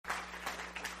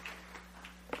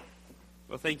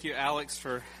Well, thank you, Alex,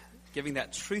 for giving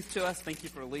that truth to us. Thank you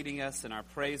for leading us in our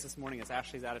praise this morning as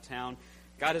Ashley's out of town.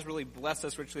 God has really blessed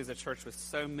us richly as a church with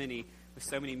so many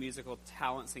musical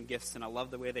talents and gifts, and I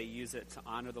love the way they use it to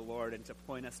honor the Lord and to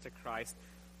point us to Christ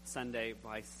Sunday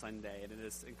by Sunday, and it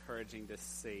is encouraging to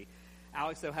see.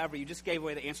 Alex, though, however, you just gave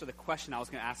away the answer to the question I was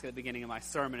going to ask at the beginning of my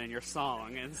sermon in your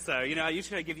song. And so, I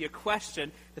usually give you a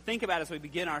question to think about as we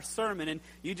begin our sermon, and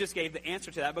you just gave the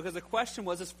answer to that because the question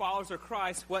was, as followers of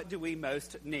Christ, what do we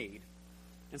most need?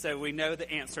 And so we know the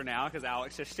answer now because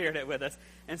Alex just shared it with us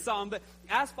in song. But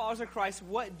as followers of Christ,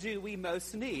 what do we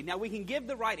most need? Now, we can give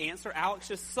the right answer. Alex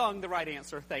just sung the right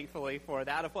answer, thankfully, for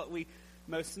that of what we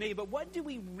most need. But what do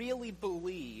we really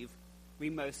believe we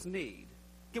most need?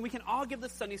 Again, we can all give the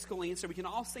Sunday school answer. We can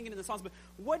all sing it in the songs. But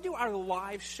what do our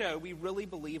lives show we really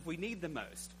believe we need the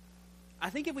most? I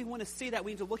think if we want to see that,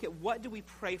 we need to look at what do we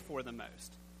pray for the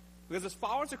most. Because as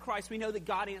followers of Christ, we know that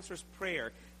God answers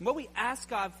prayer. And what we ask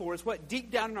God for is what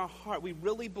deep down in our heart we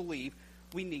really believe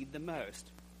we need the most.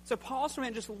 So pause for a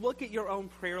minute, just look at your own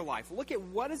prayer life. Look at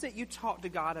what is it you talk to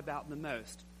God about the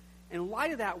most. In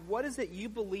light of that, what is it you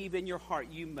believe in your heart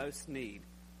you most need?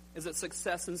 Is it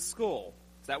success in school?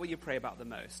 Is that what you pray about the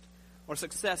most? Or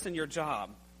success in your job?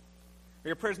 Or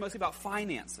your prayers mostly about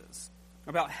finances?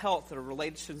 Or about health or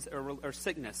relations or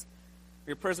sickness? Or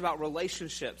your prayers about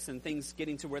relationships and things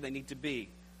getting to where they need to be?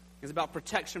 Is it about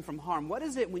protection from harm? What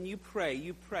is it when you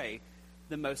pray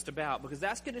the most about? Because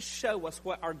that's going to show us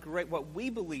what we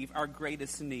believe our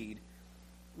greatest need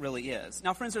really is.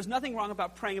 Now, friends, there's nothing wrong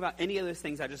about praying about any of those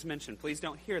things I just mentioned. Please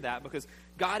don't hear that, because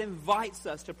God invites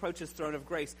us to approach His throne of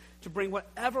grace to bring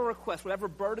whatever requests, whatever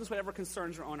burdens, whatever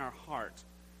concerns are on our heart.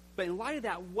 But in light of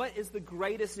that, what is the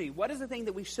greatest need? What is the thing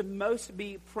that we should most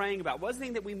be praying about? What is the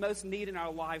thing that we most need in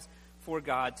our lives for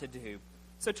God to do?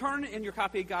 So turn in your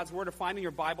copy of God's Word or find in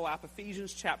your Bible app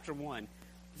Ephesians chapter 1.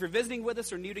 If you're visiting with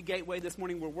us or new to Gateway this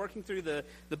morning, we're working through the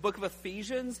book of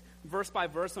Ephesians, verse by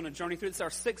verse, on a journey through. It's our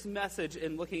sixth message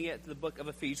in looking at the book of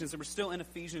Ephesians, and we're still in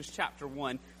Ephesians chapter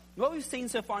 1. What we've seen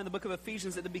so far in the book of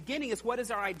Ephesians at the beginning is what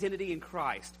is our identity in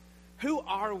Christ? Who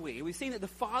are we? We've seen that the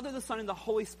Father, the Son, and the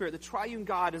Holy Spirit, the triune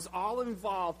God, is all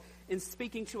involved in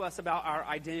speaking to us about our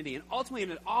identity. And ultimately,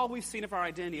 in all we've seen of our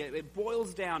identity, it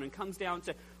boils down and comes down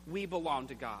to we belong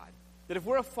to God. That if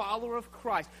we're a follower of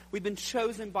Christ, we've been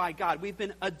chosen by God. We've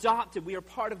been adopted. We are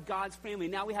part of God's family.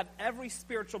 Now we have every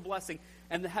spiritual blessing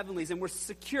in the heavenlies, and we're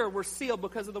secure, we're sealed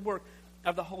because of the work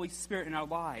of the Holy Spirit in our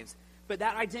lives. But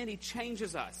that identity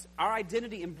changes us. Our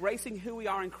identity, embracing who we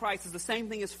are in Christ, is the same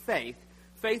thing as faith.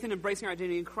 Faith in embracing our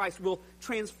identity in Christ will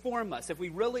transform us. If we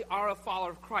really are a follower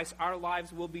of Christ, our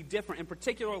lives will be different. In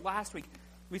particular, last week,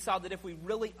 we saw that if we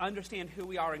really understand who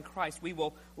we are in Christ, we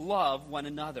will love one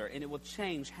another, and it will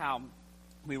change how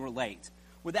we relate.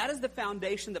 Well, that is the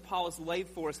foundation that Paul has laid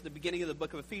for us at the beginning of the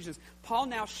book of Ephesians. Paul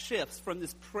now shifts from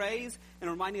this praise and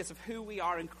reminding us of who we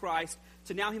are in Christ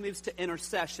to now he moves to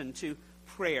intercession, to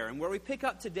prayer. And where we pick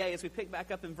up today, as we pick back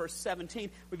up in verse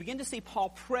 17, we begin to see Paul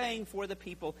praying for the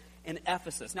people in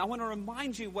Ephesus. Now, I want to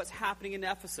remind you what's happening in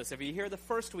Ephesus. If you hear the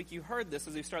first week, you heard this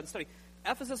as we started the study.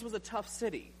 Ephesus was a tough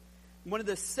city. One of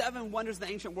the seven wonders of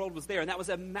the ancient world was there, and that was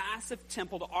a massive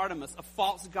temple to Artemis, a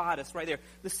false goddess right there.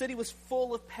 The city was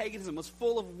full of paganism, was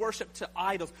full of worship to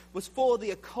idols, was full of the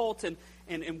occult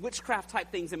and witchcraft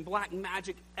type things and black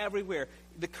magic everywhere.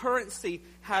 The currency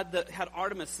had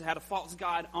Artemis, had a false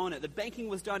god on it. The banking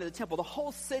was done at the temple. The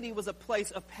whole city was a place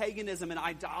of paganism and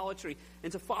idolatry,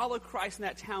 and to follow Christ in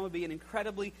that town would be an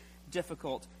incredibly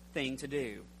difficult thing to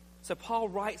do. So Paul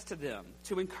writes to them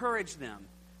to encourage them,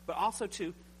 but also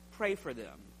to pray for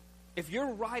them. If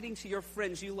you're writing to your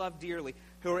friends you love dearly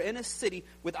who are in a city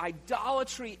with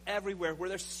idolatry everywhere, where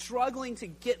they're struggling to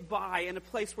get by in a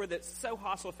place where that's so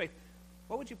hostile to faith,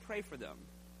 what would you pray for them?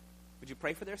 Would you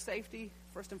pray for their safety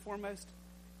first and foremost?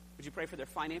 Would you pray for their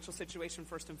financial situation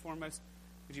first and foremost?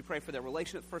 Would you pray for their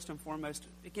relationship first and foremost?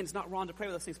 Again, it's not wrong to pray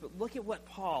for those things, but look at what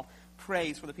Paul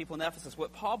prays for the people in Ephesus.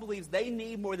 What Paul believes they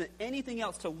need more than anything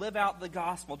else to live out the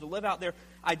gospel, to live out their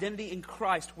identity in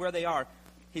Christ where they are.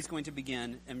 He's going to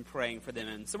begin in praying for them.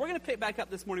 And so we're going to pick back up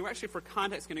this morning. We're actually, for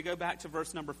context, going to go back to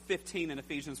verse number 15 in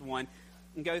Ephesians 1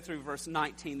 and go through verse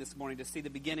 19 this morning to see the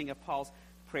beginning of Paul's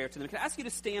prayer to them. Can I ask you to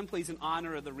stand, please, in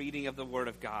honor of the reading of the Word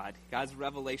of God, God's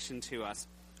revelation to us.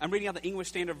 I'm reading out the English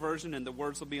Standard Version, and the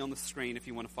words will be on the screen if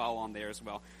you want to follow on there as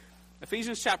well.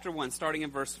 Ephesians chapter 1, starting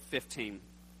in verse 15.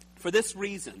 For this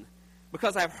reason,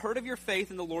 because I have heard of your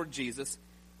faith in the Lord Jesus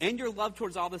and your love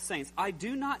towards all the saints, I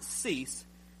do not cease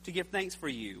to give thanks for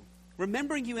you,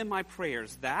 remembering you in my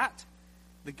prayers, that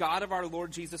the God of our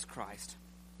Lord Jesus Christ,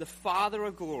 the Father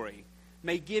of glory,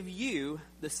 may give you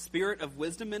the spirit of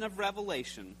wisdom and of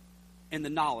revelation in the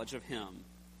knowledge of him.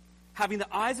 Having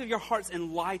the eyes of your hearts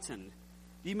enlightened,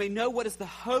 that you may know what is the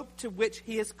hope to which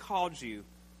he has called you,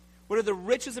 what are the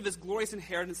riches of his glorious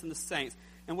inheritance in the saints,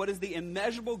 and what is the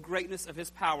immeasurable greatness of his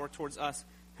power towards us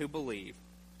who believe,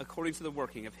 according to the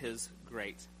working of his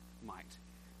great might.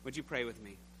 Would you pray with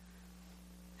me?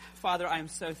 Father, I am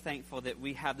so thankful that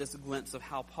we have this glimpse of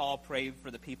how Paul prayed for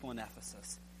the people in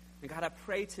Ephesus. And God, I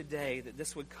pray today that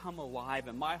this would come alive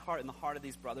in my heart and the heart of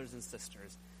these brothers and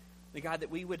sisters. And God,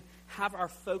 that we would have our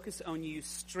focus on you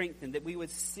strengthened, that we would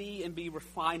see and be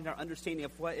refined in our understanding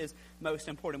of what is most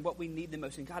important, what we need the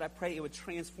most. And God, I pray it would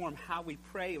transform how we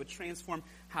pray. It would transform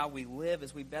how we live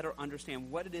as we better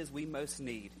understand what it is we most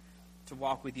need to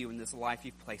walk with you in this life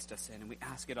you've placed us in. And we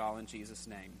ask it all in Jesus'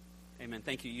 name. Amen.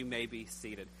 Thank you. You may be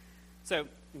seated. So,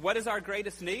 what is our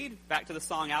greatest need? Back to the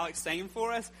song Alex sang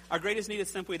for us. Our greatest need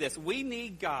is simply this. We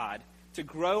need God to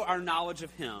grow our knowledge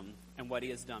of him and what he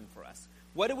has done for us.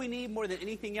 What do we need more than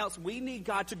anything else? We need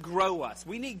God to grow us.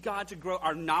 We need God to grow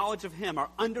our knowledge of him, our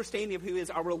understanding of who he is,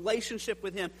 our relationship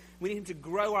with him. We need him to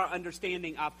grow our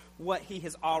understanding of what he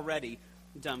has already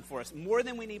done for us. More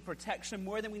than we need protection,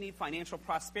 more than we need financial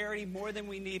prosperity, more than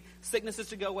we need sicknesses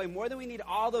to go away, more than we need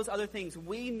all those other things,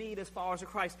 we need as followers of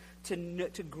Christ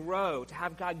to grow, to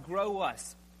have God grow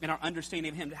us in our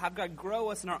understanding of him, to have God grow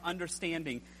us in our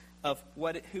understanding of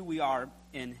who we are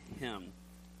in him.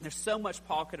 There's so much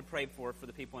Paul could have prayed for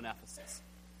the people in Ephesus,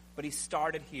 but he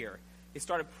started here. He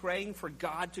started praying for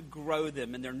God to grow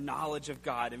them in their knowledge of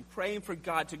God and praying for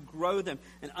God to grow them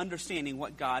in understanding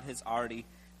what God has already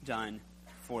done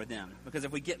for them. Because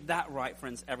if we get that right,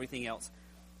 friends, everything else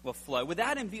will flow. With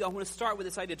that in view, I want to start with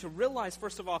this idea to realize,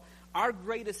 first of all, our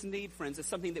greatest need, friends, is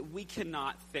something that we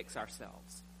cannot fix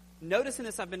ourselves. Notice in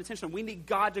this, I've been intentional. We need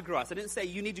God to grow us. I didn't say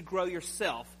you need to grow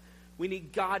yourself. We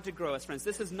need God to grow us, friends.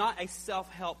 This is not a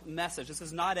self-help message. This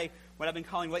is not what I've been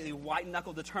calling lately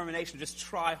white-knuckle determination, just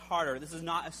try harder. This is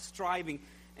not a striving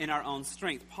in our own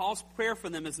strength. Paul's prayer for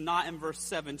them is not in verse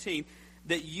 17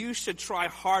 that you should try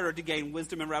harder to gain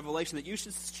wisdom and revelation, that you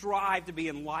should strive to be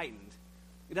enlightened.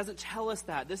 It doesn't tell us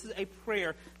that. This is a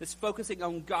prayer that's focusing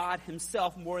on God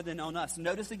himself more than on us.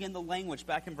 Notice again the language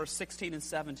back in verse 16 and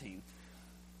 17.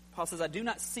 Paul says, I do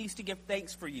not cease to give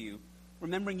thanks for you,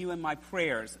 remembering you in my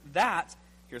prayers, that,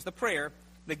 here's the prayer,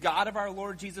 the God of our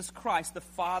Lord Jesus Christ, the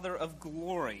Father of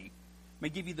glory, may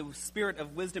give you the spirit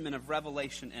of wisdom and of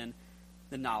revelation and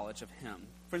the knowledge of him.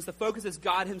 Friends, the focus is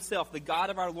God himself, the God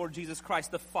of our Lord Jesus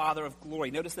Christ, the Father of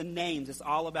glory. Notice the names. It's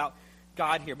all about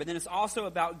God here. But then it's also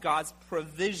about God's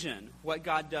provision, what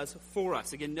God does for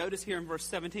us. Again, notice here in verse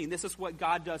 17, this is what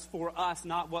God does for us,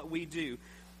 not what we do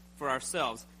for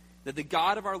ourselves. That the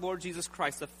God of our Lord Jesus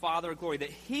Christ, the Father of glory, that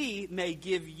he may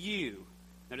give you.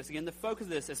 Notice again, the focus of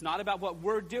this is not about what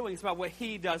we're doing, it's about what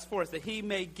he does for us, that he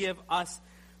may give us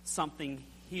something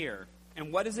here.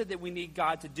 And what is it that we need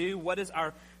God to do? What is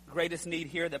our greatest need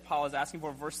here that Paul is asking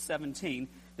for? Verse 17,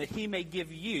 that he may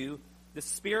give you the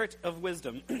spirit of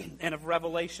wisdom and of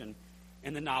revelation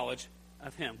and the knowledge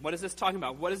of him. What is this talking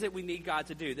about? What is it we need God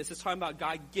to do? This is talking about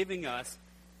God giving us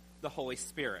the Holy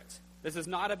Spirit. This is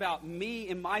not about me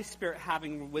and my spirit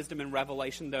having wisdom and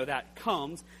revelation, though that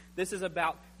comes. This is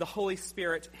about the Holy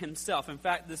Spirit himself. In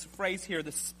fact, this phrase here,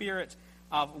 the Spirit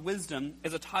of wisdom,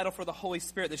 is a title for the Holy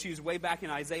Spirit that's used way back in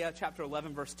Isaiah chapter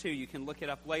 11, verse 2. You can look it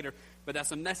up later. But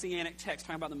that's a messianic text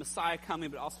talking about the Messiah coming,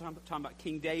 but also talking about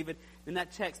King David. In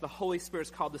that text, the Holy Spirit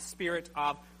is called the Spirit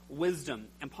of wisdom.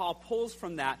 And Paul pulls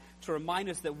from that to remind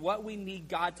us that what we need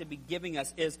God to be giving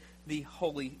us is the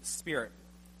Holy Spirit.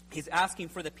 He's asking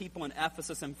for the people in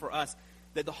Ephesus and for us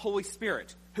that the Holy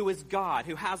Spirit, who is God,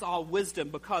 who has all wisdom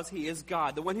because he is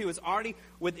God, the one who is already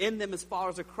within them as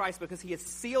followers of Christ because he has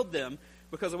sealed them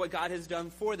because of what God has done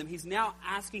for them, he's now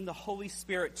asking the Holy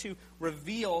Spirit to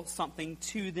reveal something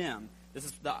to them. This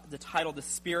is the title, the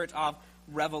Spirit of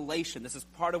Revelation. This is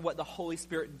part of what the Holy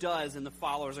Spirit does in the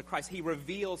followers of Christ. He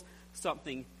reveals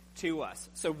something to us.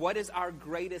 So what is our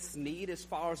greatest need as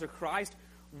followers of Christ?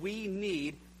 We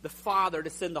need the Father to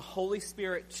send the Holy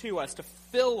Spirit to us, to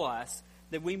fill us,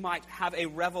 that we might have a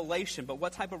revelation. But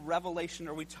what type of revelation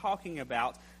are we talking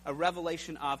about? A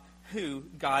revelation of who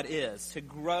God is, to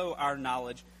grow our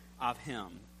knowledge of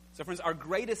him. So friends, our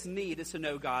greatest need is to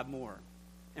know God more.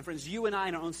 And friends, you and I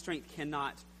in our own strength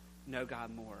cannot know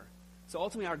God more. So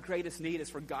ultimately our greatest need is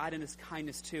for God in his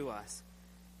kindness to us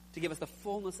to give us the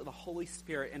fullness of the Holy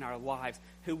Spirit in our lives,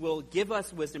 who will give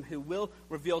us wisdom, who will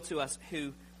reveal to us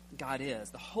who God is.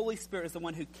 The Holy Spirit is the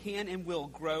one who can and will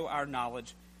grow our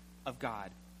knowledge of God.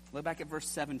 Look back at verse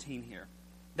 17 here.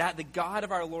 That the God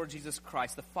of our Lord Jesus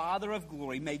Christ, the Father of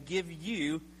glory, may give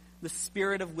you the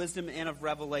spirit of wisdom and of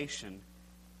revelation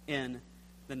in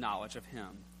the knowledge of him.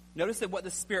 Notice that what the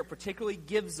Spirit particularly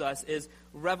gives us is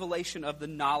revelation of the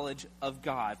knowledge of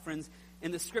God. Friends,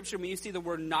 in the Scripture, when you see the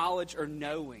word knowledge or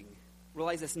knowing,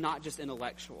 realize it's not just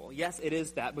intellectual. Yes, it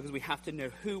is that because we have to know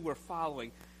who we're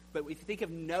following. But if you think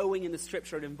of knowing in the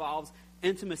Scripture, it involves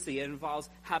intimacy. It involves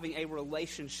having a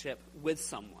relationship with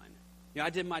someone. I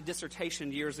did my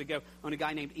dissertation years ago on a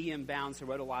guy named Ian Bounds who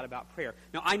wrote a lot about prayer.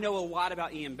 Now, I know a lot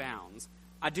about Ian Bounds.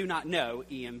 I do not know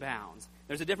Ian Bounds.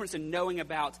 There's a difference in knowing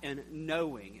about and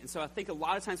knowing. And so I think a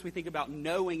lot of times we think about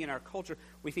knowing in our culture,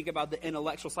 we think about the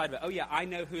intellectual side of it. Oh, yeah, I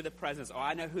know who the president is. Oh,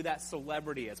 I know who that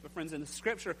celebrity is. But friends, in the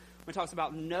Scripture, when it talks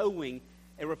about knowing,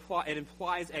 it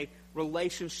implies a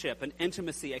relationship, an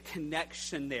intimacy, a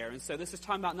connection there. And so this is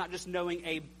talking about not just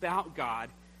knowing about God.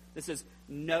 This is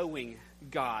knowing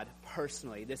God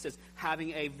personally. This is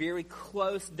having a very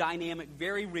close, dynamic,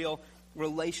 very real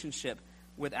relationship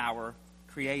with our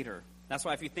Creator. That's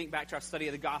why if you think back to our study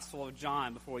of the Gospel of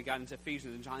John before we got into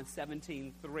Ephesians, in John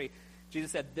 17:3,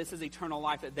 Jesus said, this is eternal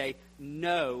life, that they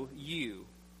know you.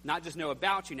 Not just know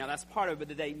about you, now that's part of it, but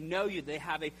that they know you, they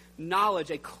have a knowledge,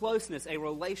 a closeness, a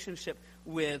relationship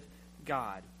with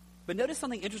God. But notice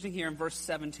something interesting here in verse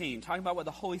 17, talking about what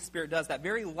the Holy Spirit does, that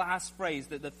very last phrase,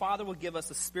 that the Father will give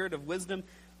us a spirit of wisdom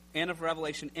and of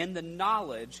revelation in the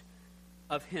knowledge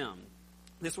of Him.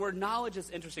 This word knowledge is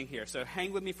interesting here, so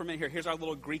hang with me for a minute here. Here's our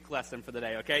little Greek lesson for the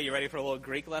day, okay? You ready for a little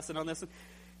Greek lesson on this?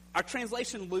 Our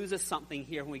translation loses something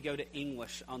here when we go to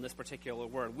English on this particular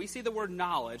word. We see the word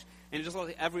knowledge, and just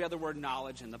like every other word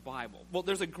knowledge in the Bible. Well,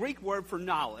 there's a Greek word for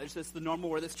knowledge. That's the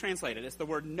normal word that's translated. It's the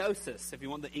word gnosis. If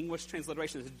you want the English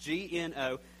transliteration,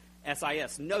 it's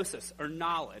Gnosis, gnosis, or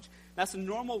knowledge. That's a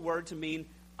normal word to mean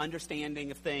understanding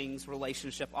of things,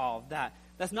 relationship, all of that.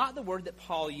 That's not the word that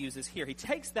Paul uses here. He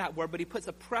takes that word, but he puts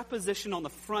a preposition on the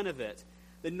front of it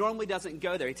that normally doesn't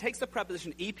go there. He takes the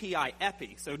preposition epi,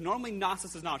 epi. So normally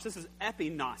gnosis is knowledge. This is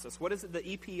epignosis. What does the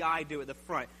epi do at the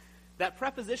front? That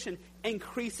preposition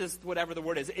increases whatever the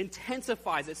word is. It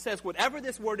intensifies. It says whatever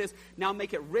this word is, now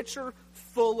make it richer,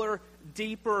 fuller,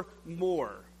 deeper,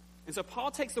 more. And so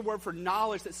Paul takes the word for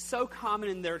knowledge that's so common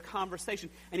in their conversation,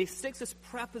 and he sticks this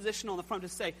preposition on the front to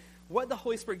say what the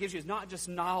Holy Spirit gives you is not just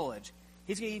knowledge.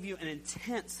 He's going to give you an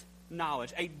intense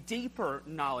knowledge, a deeper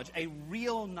knowledge, a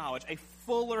real knowledge, a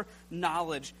fuller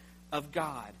knowledge of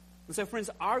God. And so, friends,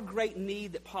 our great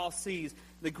need that Paul sees,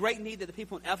 the great need that the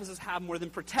people in Ephesus have more than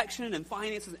protection and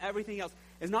finances and everything else,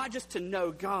 is not just to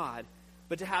know God,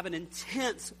 but to have an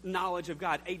intense knowledge of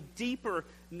God, a deeper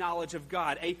knowledge of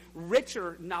God, a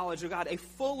richer knowledge of God, a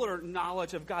fuller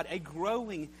knowledge of God, a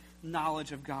growing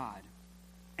knowledge of God.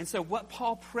 And so what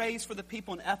Paul prays for the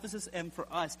people in Ephesus and for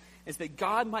us is that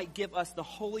God might give us the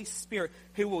Holy Spirit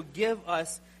who will give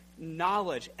us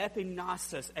knowledge,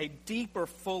 epignosis, a deeper,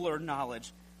 fuller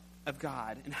knowledge of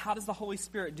God. And how does the Holy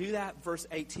Spirit do that? Verse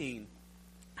 18,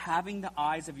 having the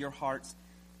eyes of your hearts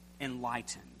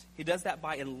enlightened. He does that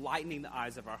by enlightening the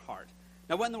eyes of our heart.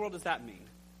 Now, what in the world does that mean?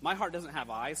 My heart doesn't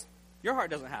have eyes. Your heart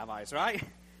doesn't have eyes, right?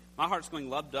 My heart's going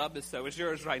lub-dub, and so is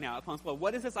yours right now.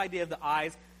 What is this idea of the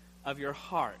eyes of your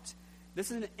heart?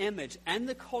 This is an image. And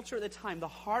the culture at the time, the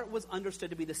heart was understood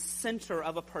to be the center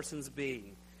of a person's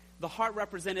being. The heart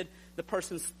represented the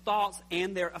person's thoughts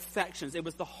and their affections. It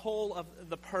was the whole of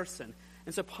the person.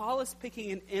 And so Paul is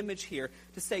picking an image here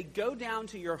to say, go down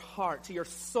to your heart, to your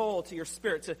soul, to your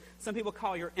spirit, to some people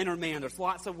call your inner man. There's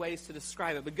lots of ways to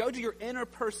describe it. But go to your inner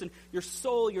person, your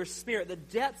soul, your spirit, the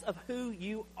depths of who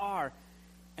you are.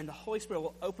 And the Holy Spirit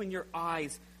will open your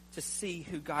eyes to see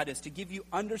who God is, to give you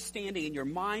understanding in your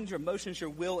mind, your emotions, your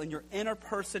will, in your inner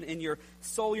person, in your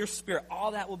soul, your spirit.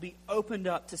 All that will be opened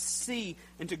up to see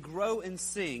and to grow in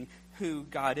seeing who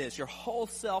God is. Your whole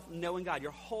self knowing God,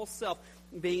 your whole self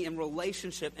being in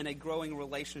relationship, in a growing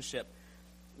relationship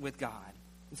with God.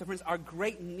 And so, friends, our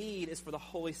great need is for the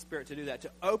Holy Spirit to do that,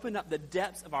 to open up the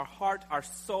depths of our heart, our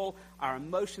soul, our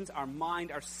emotions, our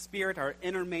mind, our spirit, our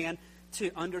inner man, to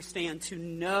understand, to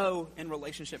know in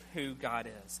relationship who God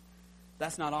is.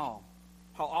 That's not all.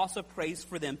 Paul also prays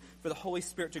for them, for the Holy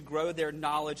Spirit to grow their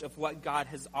knowledge of what God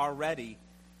has already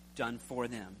done for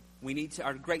them.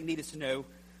 Our great need is to know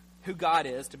who God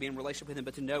is, to be in relationship with Him,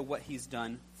 but to know what He's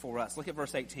done for us. Look at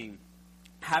verse 18.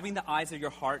 Having the eyes of your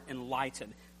heart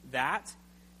enlightened, that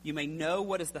you may know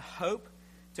what is the hope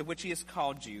to which He has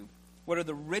called you, what are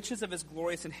the riches of His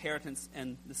glorious inheritance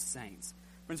in the saints.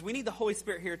 Friends, we need the Holy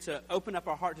Spirit here to open up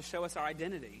our heart to show us our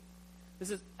identity.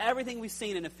 This is everything we've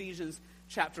seen in Ephesians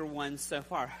chapter 1 so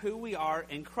far, who we are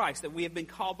in Christ, that we have been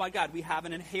called by God. We have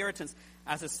an inheritance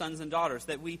as His sons and daughters,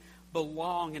 that we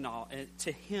belong in all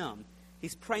to Him.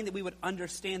 He's praying that we would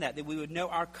understand that we would know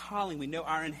our calling, we know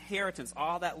our inheritance.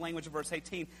 All that language of verse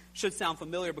 18 should sound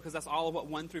familiar because that's all of what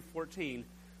 1 through 14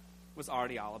 was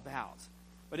already all about.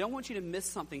 But I don't want you to miss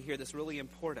something here that's really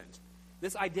important.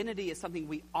 This identity is something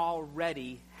we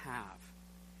already have.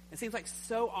 It seems like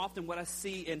so often what I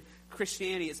see in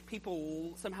Christianity is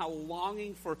people somehow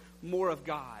longing for more of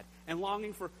God and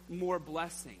longing for more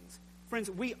blessings. Friends,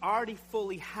 we already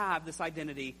fully have this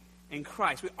identity in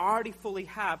Christ. We already fully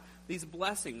have these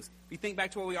blessings. If you think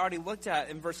back to what we already looked at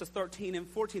in verses 13 and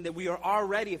 14, that we are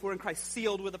already, if we're in Christ,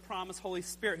 sealed with the promised Holy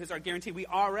Spirit, who's our guarantee. We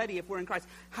already, if we're in Christ,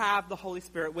 have the Holy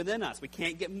Spirit within us. We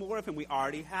can't get more of him. We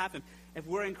already have him. If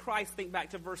we're in Christ, think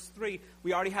back to verse 3,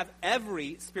 we already have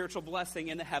every spiritual blessing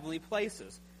in the heavenly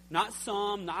places. Not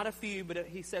some, not a few, but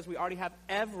he says we already have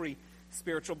every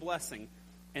spiritual blessing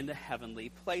in the heavenly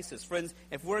places. Friends,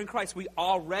 if we're in Christ, we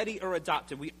already are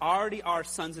adopted. We already are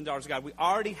sons and daughters of God. We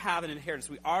already have an inheritance.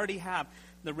 We already have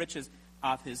the riches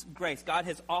of his grace. God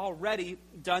has already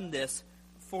done this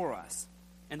for us.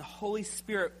 And the Holy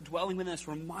Spirit dwelling within us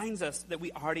reminds us that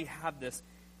we already have this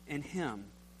in him.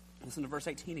 Listen to verse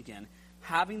 18 again.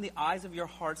 Having the eyes of your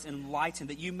hearts enlightened,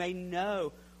 that you may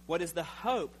know what is the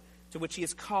hope to which he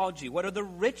has called you. What are the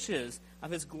riches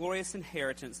of his glorious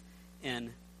inheritance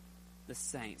in the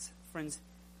saints. Friends,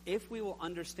 if we will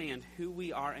understand who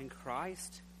we are in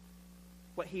Christ,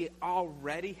 what he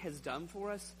already has done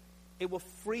for us, it will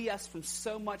free us from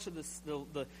so much of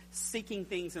the seeking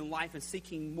things in life and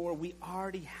seeking more. We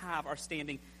already have our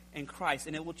standing in Christ,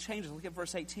 and it will change us. Look at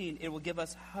verse 18. It will give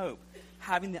us hope.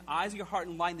 Having the eyes of your heart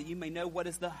enlightened, that you may know what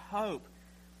is the hope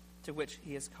to which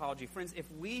he has called you. Friends, if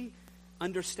we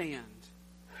understand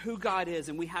who God is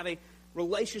and we have a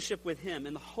relationship with him,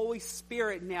 and the Holy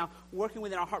Spirit now working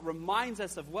within our heart reminds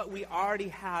us of what we already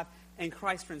have in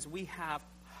Christ, friends, we have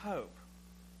hope.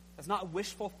 That's not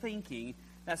wishful thinking.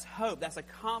 That's hope. That's a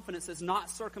confidence that's not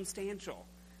circumstantial.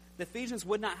 The Ephesians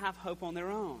would not have hope on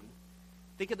their own.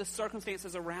 Think of the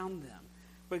circumstances around them.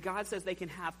 But God says they can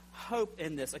have hope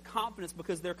in this, a confidence,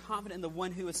 because they're confident in the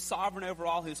one who is sovereign over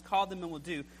all, who's called them and will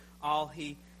do all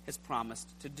he has promised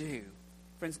to do.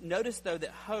 Friends, notice, though,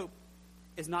 that hope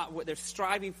is not what they're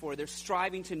striving for. They're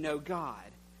striving to know God.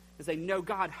 As they know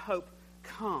God, hope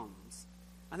comes.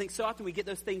 I think so often we get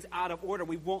those things out of order.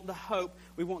 We want the hope,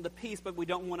 we want the peace, but we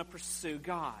don't want to pursue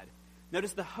God.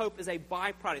 Notice the hope is a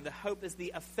byproduct. The hope is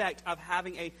the effect of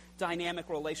having a dynamic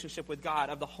relationship with God,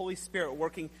 of the Holy Spirit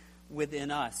working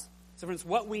within us. So friends,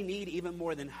 what we need even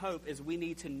more than hope is we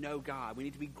need to know God. We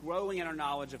need to be growing in our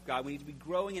knowledge of God. We need to be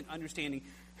growing in understanding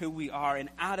who we are. And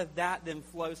out of that then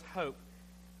flows hope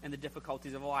in the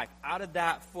difficulties of life. Out of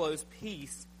that flows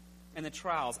peace in the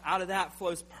trials. Out of that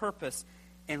flows purpose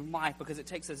in life, because it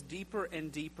takes us deeper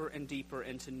and deeper and deeper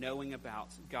into knowing about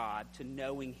God, to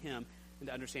knowing him, and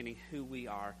to understanding who we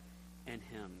are in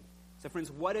him. So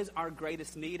friends, what is our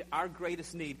greatest need? Our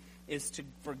greatest need is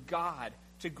for God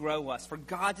to grow us, for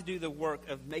God to do the work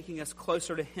of making us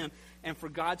closer to him, and for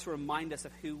God to remind us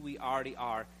of who we already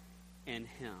are in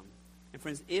him. And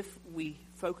friends, if we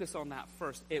focus on that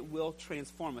first, it will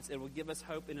transform us. It will give us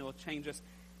hope, and it will change us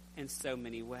in so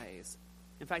many ways.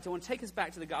 In fact, I want to take us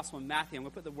back to the Gospel of Matthew. I'm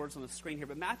going to put the words on the screen here.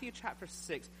 But Matthew chapter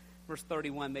 6, verse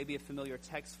 31 may be a familiar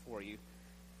text for you.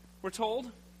 We're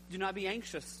told, do not be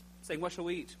anxious, saying, what shall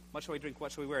we eat? What shall we drink?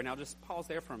 What shall we wear? Now just pause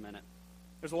there for a minute.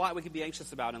 There's a lot we could be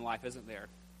anxious about in life, isn't there?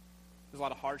 There's a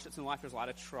lot of hardships in life. There's a lot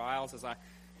of trials. As I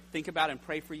think about and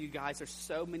pray for you guys, there's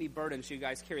so many burdens you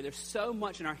guys carry. There's so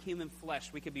much in our human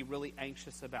flesh we could be really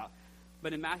anxious about.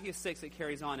 But in Matthew 6, it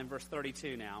carries on in verse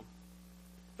 32 now.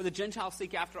 For the Gentiles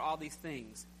seek after all these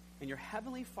things, and your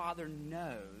heavenly Father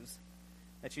knows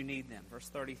that you need them. Verse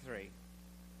 33.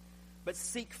 But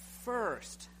seek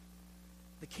first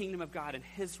the kingdom of God and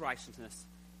his righteousness,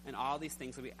 and all these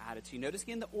things will be added to you. Notice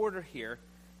again the order here.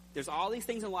 There's all these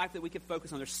things in life that we could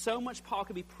focus on. There's so much Paul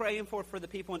could be praying for the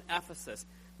people in Ephesus.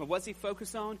 But what's he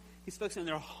focused on? He's focusing on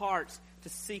their hearts to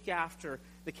seek after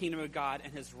the kingdom of God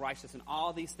and his righteousness, and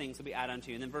all these things will be added unto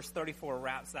you. And then verse 34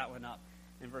 wraps that one up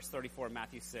in verse 34 of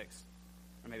Matthew 6.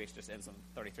 Or maybe it just ends on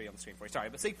 33 on the screen for you. Sorry.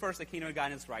 But seek first the kingdom of God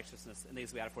and his righteousness, and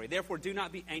these will be added for you. Therefore, do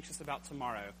not be anxious about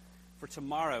tomorrow, for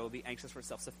tomorrow will be anxious for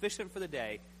itself. Sufficient for the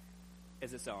day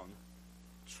is its own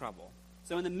trouble.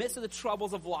 So in the midst of the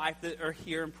troubles of life that are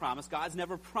here and promised, God's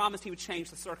never promised he would change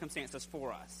the circumstances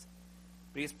for us.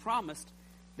 But he has promised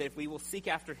that if we will seek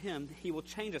after him, he will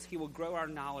change us. He will grow our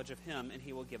knowledge of him, and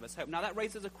he will give us hope. Now that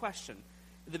raises a question.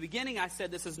 At the beginning I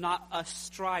said this is not us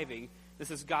striving. This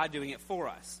is God doing it for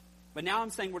us. But now I'm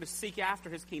saying we're to seek after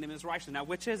his kingdom and his righteousness. Now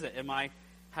which is it? Am I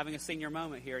having a senior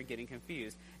moment here and getting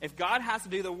confused. If God has to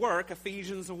do the work,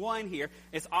 Ephesians 1 here,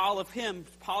 it's all of him.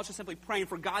 Paul is just simply praying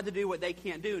for God to do what they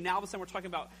can't do. Now all of a sudden we're talking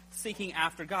about seeking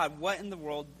after God. What in the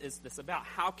world is this about?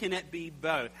 How can it be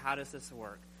both? How does this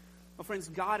work? Well, friends,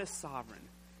 God is sovereign.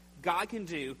 God can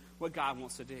do what God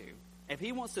wants to do. If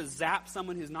he wants to zap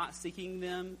someone who's not seeking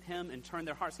him and turn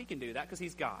their hearts, he can do that because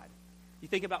he's God. You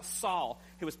think about Saul,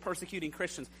 who was persecuting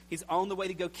Christians. He's on the way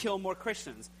to go kill more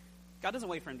Christians. God doesn't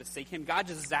wait for him to seek him. God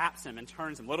just zaps him and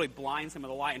turns him, literally blinds him with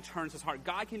the light and turns his heart.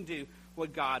 God can do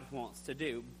what God wants to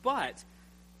do. But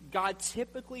God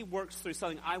typically works through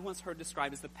something I once heard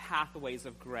described as the pathways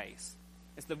of grace.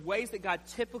 It's the ways that God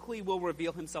typically will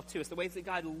reveal himself to us, the ways that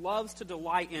God loves to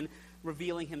delight in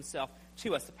revealing himself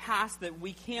to us, the paths that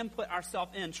we can put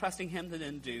ourselves in, trusting him to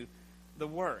then do the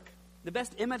work. The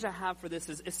best image I have for this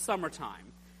is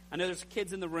summertime. I know there's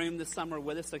kids in the room this summer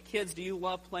with us. So kids, do you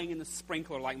love playing in the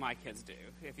sprinkler like my kids do?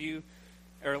 If you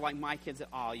are like my kids at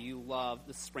all, you love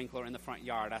the sprinkler in the front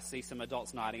yard. I see some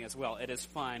adults nodding as well. It is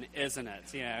fun, isn't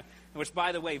it? You know, which,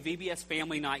 by the way, VBS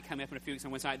Family Night coming up in a few weeks on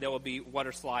Wednesday night, there will be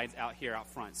water slides out here out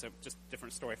front. So just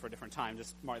different story for a different time.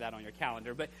 Just mark that on your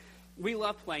calendar. But we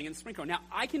love playing in the sprinkler. Now,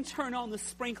 I can turn on the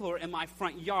sprinkler in my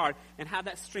front yard and have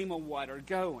that stream of water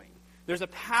going. There's a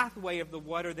pathway of the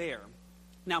water there.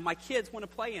 Now, my kids want to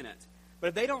play in it, but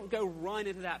if they don't go run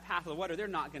into that path of the water, they're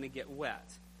not going to get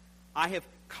wet. I have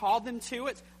called them to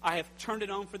it. I have turned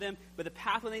it on for them, but the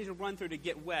pathway they need to run through to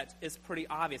get wet is pretty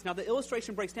obvious. Now, the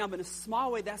illustration breaks down, but in a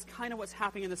small way, that's kind of what's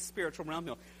happening in the spiritual realm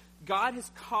here. God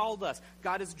has called us.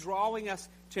 God is drawing us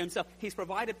to himself. He's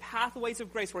provided pathways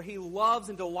of grace where he loves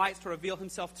and delights to reveal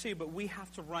himself to, but we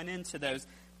have to run into those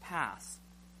paths.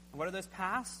 And what are those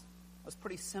paths? It's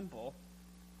pretty simple.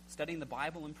 Studying the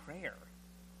Bible and prayer.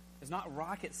 It's not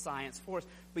rocket science for us,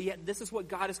 but yet this is what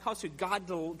God has called us to. God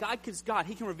is God.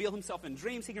 He can reveal himself in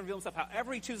dreams. He can reveal himself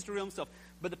however he chooses to reveal himself.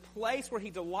 But the place where he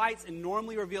delights and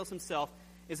normally reveals himself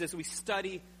is as we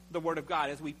study the Word of God,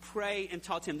 as we pray and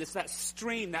talk to him. This is that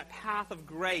stream, that path of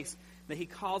grace that he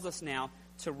calls us now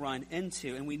to run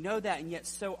into. And we know that, and yet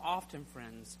so often,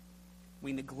 friends,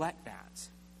 we neglect that.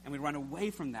 And we run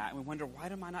away from that, and we wonder, why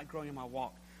am I not growing in my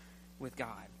walk with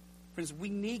God? Friends, we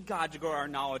need God to grow our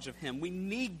knowledge of him. We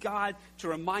need God to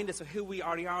remind us of who we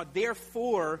already are.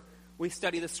 Therefore, we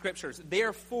study the Scriptures.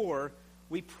 Therefore,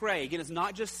 we pray. Again, it's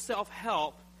not just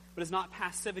self-help, but it's not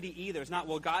passivity either. It's not,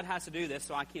 well, God has to do this,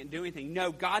 so I can't do anything.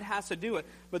 No, God has to do it.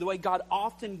 But the way God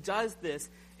often does this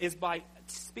is by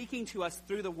speaking to us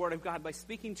through the Word of God, by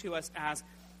speaking to us as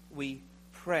we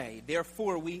pray.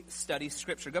 Therefore, we study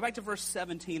Scripture. Go back to verse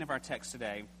 17 of our text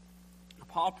today.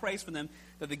 Paul prays for them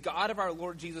that the God of our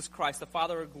Lord Jesus Christ, the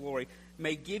Father of glory,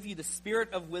 may give you the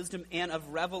spirit of wisdom and of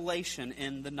revelation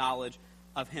in the knowledge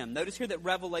of him. Notice here that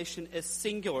revelation is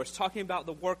singular. It's talking about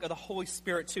the work of the Holy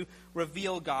Spirit to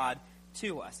reveal God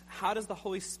to us. How does the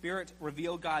Holy Spirit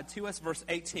reveal God to us? Verse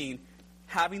 18,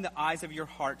 having the eyes of your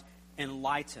heart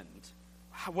enlightened.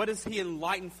 What does he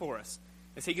enlighten for us?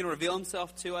 Is he going to reveal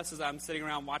himself to us as I'm sitting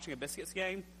around watching a Biscuits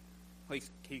game? Well,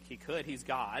 he could. He's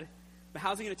God. But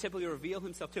how's he going to typically reveal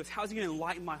himself to us? How's he going to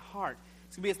enlighten my heart?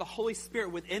 It's going to be as the Holy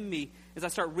Spirit within me, as I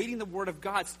start reading the Word of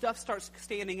God, stuff starts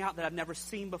standing out that I've never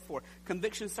seen before.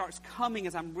 Conviction starts coming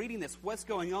as I'm reading this. What's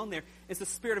going on there? It's the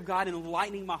Spirit of God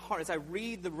enlightening my heart as I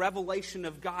read the revelation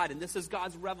of God. And this is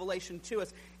God's revelation to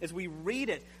us. As we read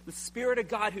it, the Spirit of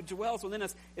God who dwells within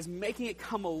us is making it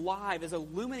come alive, is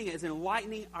illuminating it, is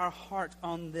enlightening our heart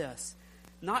on this.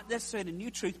 Not necessarily to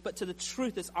new truth, but to the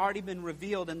truth that's already been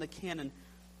revealed in the canon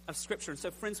of Scripture. And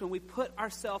so, friends, when we put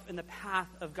ourselves in the path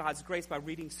of God's grace by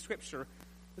reading Scripture,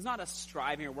 it's not us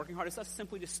striving or working hard. It's us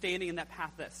simply just standing in that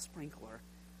path of that sprinkler,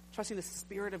 trusting the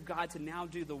Spirit of God to now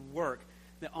do the work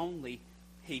that only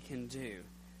he can do.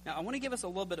 Now, I want to give us a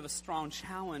little bit of a strong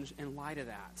challenge in light of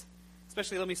that.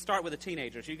 Especially, let me start with the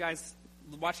teenagers. You guys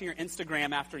watching your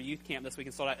Instagram after youth camp this week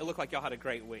and it looked like y'all had a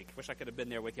great week. Wish I could have been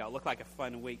there with y'all. It looked like a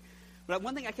fun week. But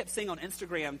one thing I kept seeing on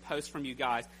Instagram posts from you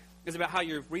guys is about how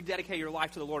you've rededicated your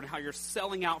life to the Lord and how you're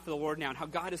selling out for the Lord now and how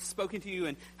God has spoken to you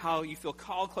and how you feel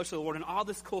called close to the Lord and all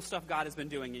this cool stuff God has been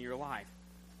doing in your life.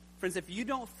 Friends, if you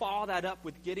don't follow that up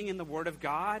with getting in the Word of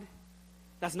God,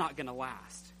 that's not going to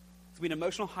last. It's going to be an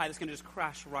emotional high that's going to just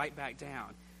crash right back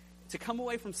down. To come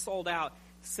away from sold out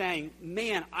saying,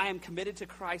 man, I am committed to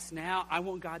Christ now. I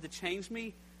want God to change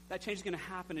me. That change is going to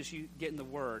happen as you get in the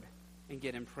Word and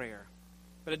get in prayer.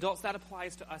 But adults, that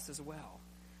applies to us as well.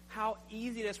 How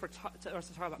easy it is for us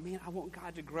to talk about, man, I want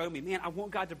God to grow me. Man, I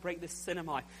want God to break this sin in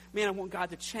my life. Man, I want God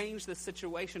to change this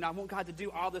situation. I want God to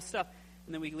do all this stuff.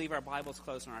 And then we leave our Bibles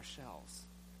closed on our shelves.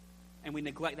 and we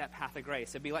neglect that path of grace.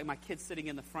 It'd be like my kids sitting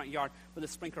in the front yard with a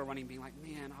sprinkler running, being like,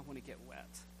 man, I want to get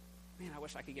wet. Man, I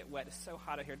wish I could get wet. It's so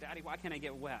hot out here. Daddy, why can't I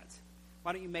get wet?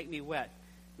 Why don't you make me wet?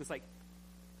 And it's like,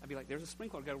 I'd be like, there's a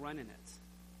sprinkler. Go run in it.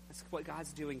 That's what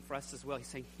God's doing for us as well. He's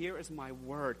saying, here is my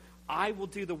word. I will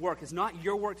do the work. It's not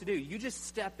your work to do. You just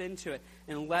step into it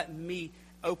and let me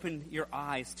open your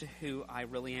eyes to who I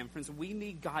really am. Friends, we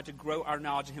need God to grow our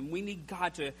knowledge of him. We need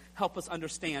God to help us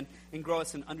understand and grow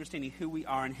us in understanding who we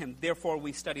are in him. Therefore,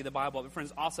 we study the Bible. But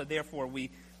friends, also, therefore, we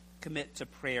commit to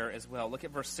prayer as well. Look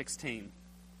at verse 16.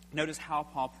 Notice how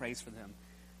Paul prays for them.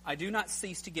 I do not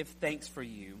cease to give thanks for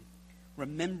you,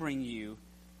 remembering you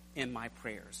in my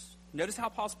prayers. Notice how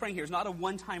Paul's praying here. It's not a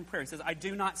one-time prayer. He says, I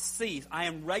do not cease. I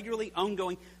am regularly,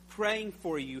 ongoing, praying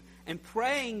for you and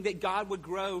praying that God would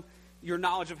grow your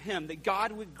knowledge of him, that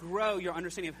God would grow your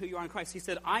understanding of who you are in Christ. He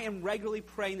said, I am regularly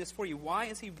praying this for you. Why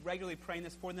is he regularly praying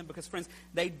this for them? Because, friends,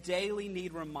 they daily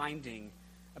need reminding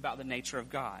about the nature of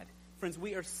God. Friends,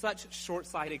 we are such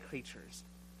short-sighted creatures.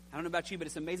 I don't know about you, but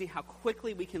it's amazing how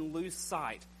quickly we can lose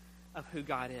sight of who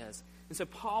God is. And so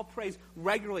Paul prays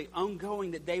regularly,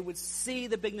 ongoing, that they would see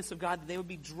the bigness of God, that they would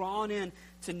be drawn in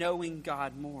to knowing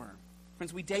God more.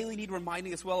 Friends, we daily need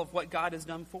reminding as well of what God has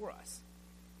done for us.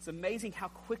 It's amazing how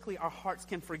quickly our hearts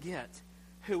can forget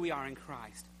who we are in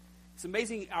Christ. It's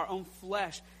amazing our own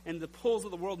flesh and the pulls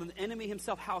of the world and the enemy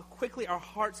himself, how quickly our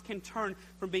hearts can turn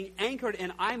from being anchored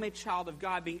in I am a child of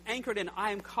God, being anchored in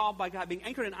I am called by God, being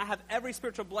anchored in I have every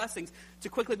spiritual blessings, to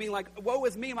quickly being like, woe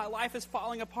is me, my life is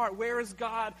falling apart. Where is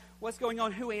God? What's going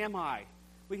on? Who am I?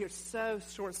 We get so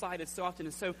short-sighted so often.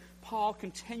 And so Paul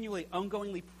continually,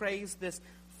 ongoingly prays this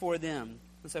for them.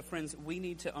 And so, friends, we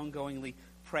need to ongoingly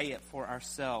pray it for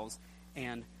ourselves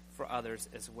and for others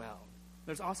as well.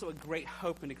 There's also a great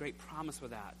hope and a great promise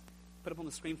with that. Put up on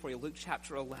the screen for you, Luke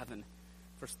chapter 11,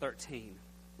 verse 13.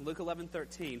 Luke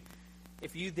 11:13.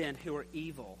 If you then, who are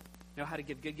evil, know how to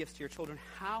give good gifts to your children,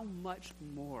 how much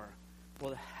more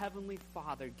will the Heavenly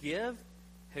Father give?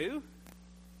 Who?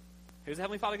 Who's the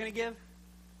Heavenly Father going to give?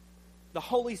 The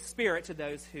Holy Spirit to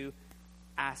those who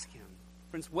ask him.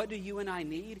 Friends, what do you and I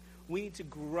need? We need to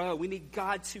grow. We need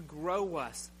God to grow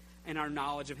us in our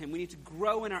knowledge of him. We need to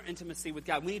grow in our intimacy with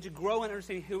God. We need to grow in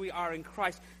understanding who we are in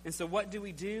Christ. And so what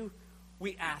do?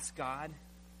 We ask God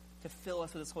to fill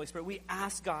us with his Holy Spirit. We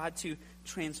ask God to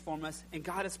transform us. And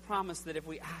God has promised that if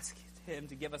we ask him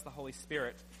to give us the Holy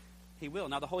Spirit, he will.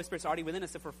 Now, the Holy Spirit's already within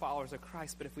us if we're followers of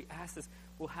Christ. But if we ask this,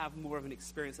 we'll have more of an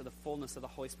experience of the fullness of the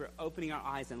Holy Spirit, opening our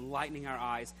eyes, enlightening our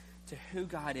eyes to who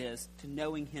God is, to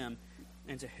knowing him,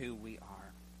 and to who we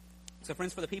are. So,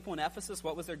 friends, for the people in Ephesus,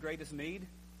 what was their greatest need?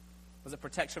 Was it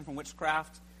protection from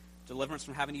witchcraft, deliverance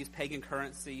from having to use pagan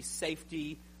currency,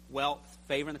 safety, wealth,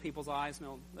 favor in the people's eyes?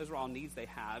 No, those were all needs they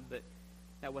had, but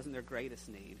that wasn't their greatest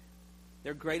need.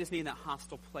 Their greatest need in that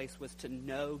hostile place was to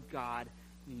know God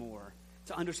more,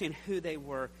 to understand who they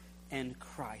were in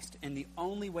Christ. And the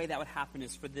only way that would happen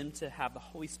is for them to have the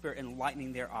Holy Spirit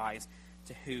enlightening their eyes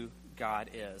to who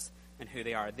God is and who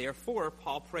they are. Therefore,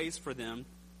 Paul prays for them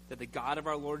that the God of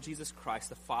our Lord Jesus Christ,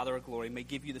 the Father of glory, may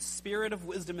give you the spirit of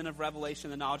wisdom and of revelation,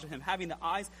 the knowledge of him, having the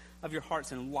eyes of your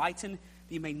hearts enlightened,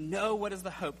 that you may know what is the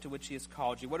hope to which he has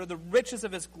called you, what are the riches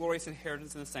of his glorious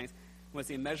inheritance in the saints, and what is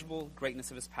the immeasurable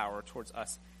greatness of his power towards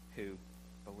us who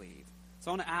believe.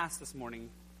 So I want to ask this morning,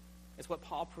 is what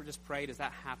Paul just prayed, is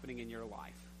that happening in your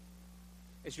life?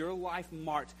 Is your life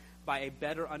marked by a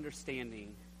better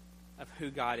understanding of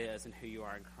who God is and who you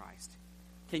are in Christ?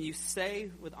 Can you say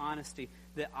with honesty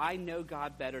that I know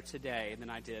God better today than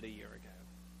I did a year ago?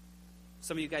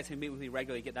 Some of you guys who meet with me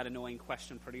regularly get that annoying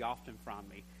question pretty often from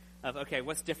me of, okay,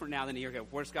 what's different now than a year ago?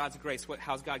 Where's God's grace?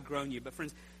 How's God grown you? But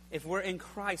friends, if we're in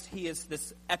Christ, he is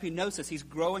this epignosis. He's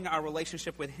growing our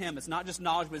relationship with him. It's not just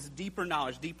knowledge, but it's deeper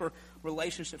knowledge, deeper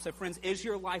relationship. So friends, is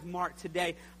your life marked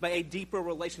today by a deeper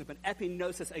relationship, an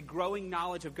epignosis, a growing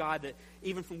knowledge of God that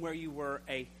even from where you were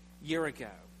a year ago?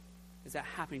 Is that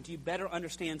happening? Do you better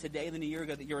understand today than a year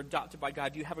ago that you're adopted by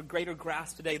God? Do you have a greater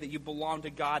grasp today that you belong to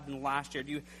God than last year?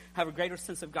 Do you have a greater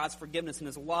sense of God's forgiveness and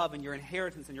his love and your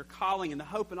inheritance and your calling and the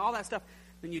hope and all that stuff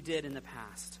than you did in the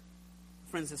past?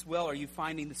 Friends, as well, are you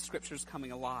finding the scriptures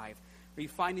coming alive? Are you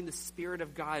finding the Spirit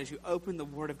of God as you open the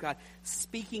Word of God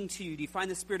speaking to you? Do you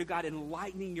find the Spirit of God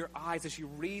enlightening your eyes as you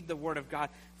read the Word of God,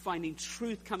 finding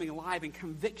truth coming alive and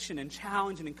conviction and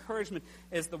challenge and encouragement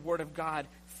as the Word of God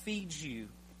feeds you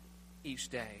each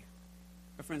day?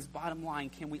 My friends, bottom line,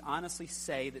 can we honestly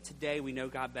say that today we know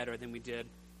God better than we did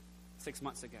 6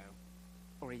 months ago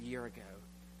or a year ago?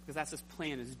 Because that's his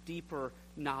plan, is deeper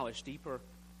knowledge, deeper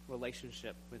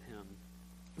relationship with him.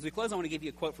 As we close, I want to give you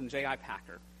a quote from J.I.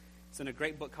 Packer. It's in a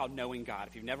great book called Knowing God.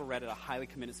 If you've never read it, I highly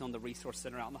commend it. It's on the resource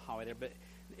center out in the hallway there. But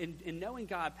in Knowing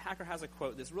God, Packer has a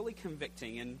quote that's really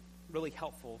convicting and really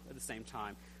helpful at the same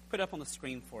time. Put it up on the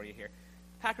screen for you here.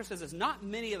 Packer says this: not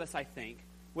many of us, I think,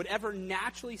 would ever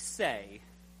naturally say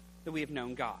that we have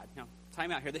known God. Now,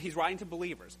 time out here that he's writing to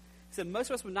believers. He said most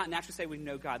of us would not naturally say we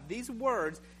know God. These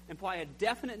words imply a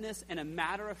definiteness and a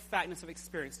matter-of-factness of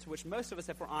experience to which most of us,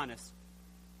 if we're honest,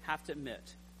 have to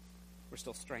admit we're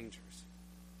still strangers.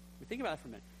 We think about it for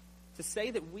a minute. To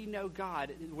say that we know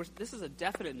God, this is a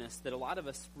definiteness that a lot of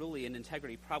us really in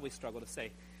integrity probably struggle to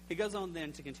say. He goes on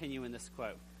then to continue in this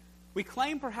quote. We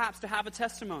claim perhaps to have a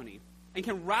testimony and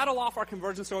can rattle off our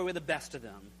conversion story with the best of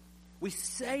them. We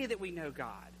say that we know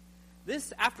God.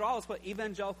 This, after all, is what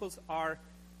evangelicals are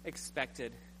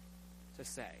expected to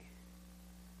say.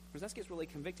 Because that gets really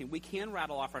convicting. We can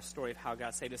rattle off our story of how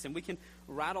God saved us, and we can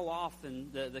rattle off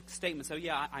the statements, oh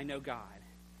yeah, I know God.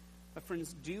 But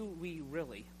friends, do we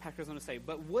really, Packer's going to say,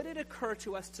 but would it occur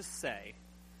to us to say,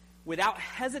 without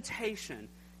hesitation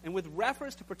and with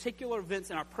reference to particular events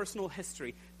in our personal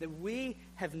history, that we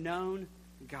have known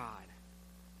God?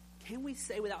 Can we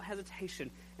say without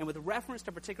hesitation and with reference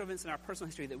to particular events in our personal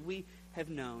history that we have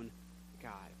known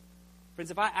God? Friends,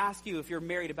 if I ask you if you're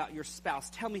married about your spouse,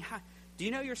 tell me, do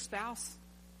you know your spouse?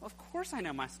 Well, of course I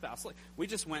know my spouse. Look, we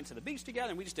just went to the beach together,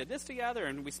 and we just did this together,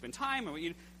 and we spent time.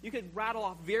 And you could rattle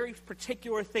off very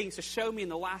particular things to show me in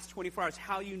the last 24 hours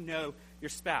how you know your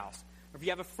spouse. Or if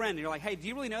you have a friend, and you're like, hey, do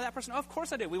you really know that person? Oh, of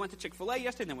course I do. We went to Chick-fil-A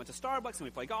yesterday, and then went to Starbucks, and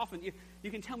we played golf. And you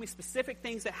can tell me specific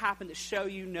things that happened that show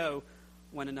you know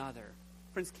one another.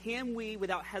 Friends, can we,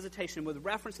 without hesitation, with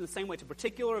reference in the same way to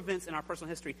particular events in our personal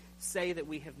history, say that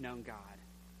we have known God?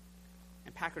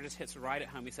 And Packer just hits right at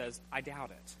home. He says, I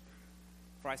doubt it.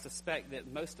 For I suspect that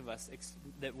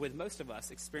with most of us,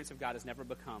 experience of God has never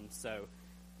become so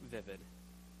vivid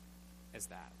as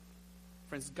that.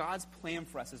 Friends, God's plan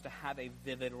for us is to have a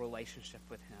vivid relationship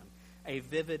with Him, a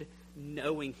vivid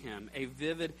knowing Him, a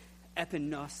vivid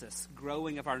epinosis,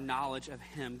 growing of our knowledge of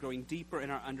Him, growing deeper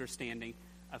in our understanding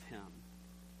of Him.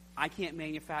 I can't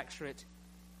manufacture it.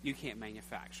 You can't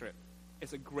manufacture it.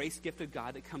 It's a grace gift of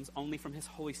God that comes only from His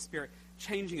Holy Spirit,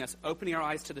 changing us, opening our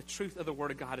eyes to the truth of the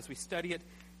Word of God as we study it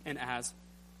and as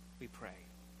we pray.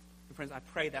 And friends, I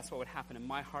pray that's what would happen in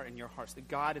my heart and your hearts, that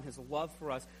God in His love for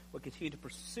us would continue to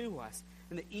pursue us,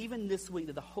 and that even this week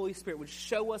that the Holy Spirit would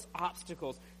show us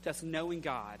obstacles to us knowing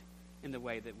God in the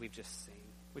way that we've just seen.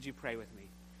 Would you pray with me?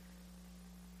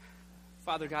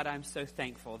 Father God, I'm so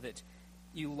thankful that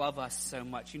you love us so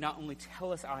much. You not only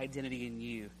tell us our identity in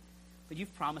you, but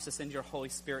you've promised to send your Holy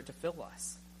Spirit to fill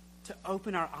us, to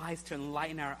open our eyes, to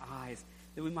enlighten our eyes,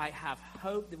 that we might have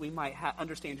hope, that we might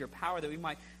understand your power, that we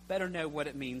might better know what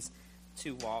it means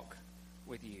to walk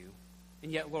with you.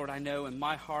 And yet, Lord, I know in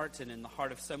my heart and in the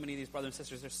heart of so many of these brothers and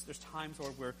sisters, there's times,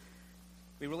 Lord, where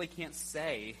we really can't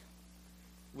say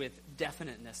with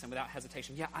definiteness and without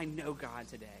hesitation, yeah, I know God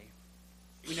today.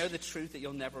 We know the truth that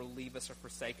you'll never leave us or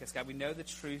forsake us, God. We know the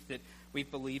truth that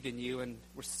we've believed in you and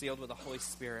we're sealed with the Holy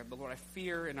Spirit. But, Lord, I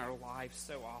fear in our lives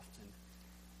so often,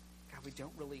 God, we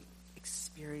don't really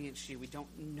experience you. We don't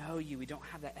know you. We don't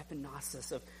have that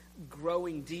epinosis of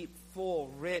growing deep,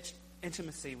 full, rich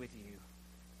intimacy with you.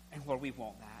 And, Lord, we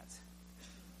want that.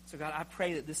 So, God, I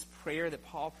pray that this prayer that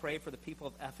Paul prayed for the people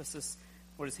of Ephesus,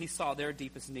 Lord, as he saw their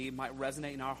deepest need, might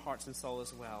resonate in our hearts and soul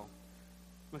as well.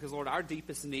 Because, Lord, our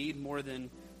deepest need, more than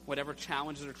whatever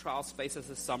challenges or trials face us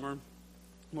this summer,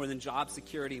 more than job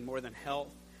security, more than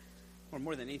health, or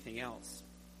more than anything else,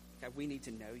 God, we need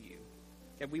to know you.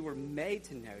 God, we were made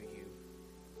to know you.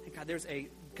 And, God, there's a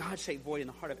God-shaped void in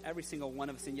the heart of every single one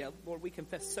of us. And yet, Lord, we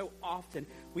confess so often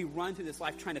we run through this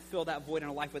life trying to fill that void in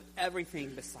our life with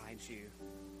everything besides you.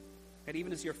 God,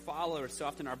 even as your followers, so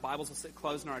often our Bibles will sit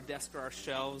closed on our desk or our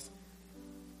shelves.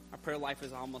 Our prayer life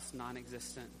is almost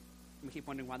non-existent. And we keep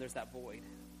wondering why there's that void.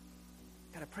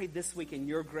 God, I pray this week in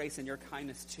your grace and your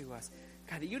kindness to us,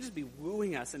 God, that you just be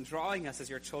wooing us and drawing us as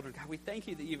your children. God, we thank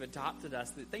you that you've adopted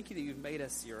us. Thank you that you've made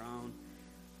us your own.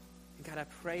 And God, I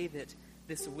pray that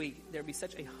this week there be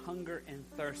such a hunger and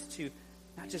thirst to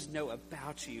not just know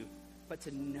about you, but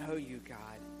to know you,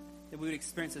 God, that we would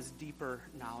experience this deeper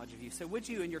knowledge of you. So would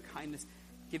you, in your kindness,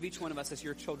 give each one of us as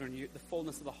your children the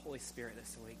fullness of the Holy Spirit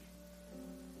this week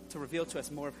to reveal to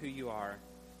us more of who you are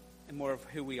and more of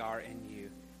who we are in you.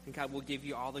 And God, we'll give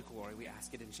you all the glory. We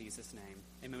ask it in Jesus' name.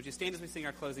 Amen. Would you stand as we sing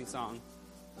our closing song?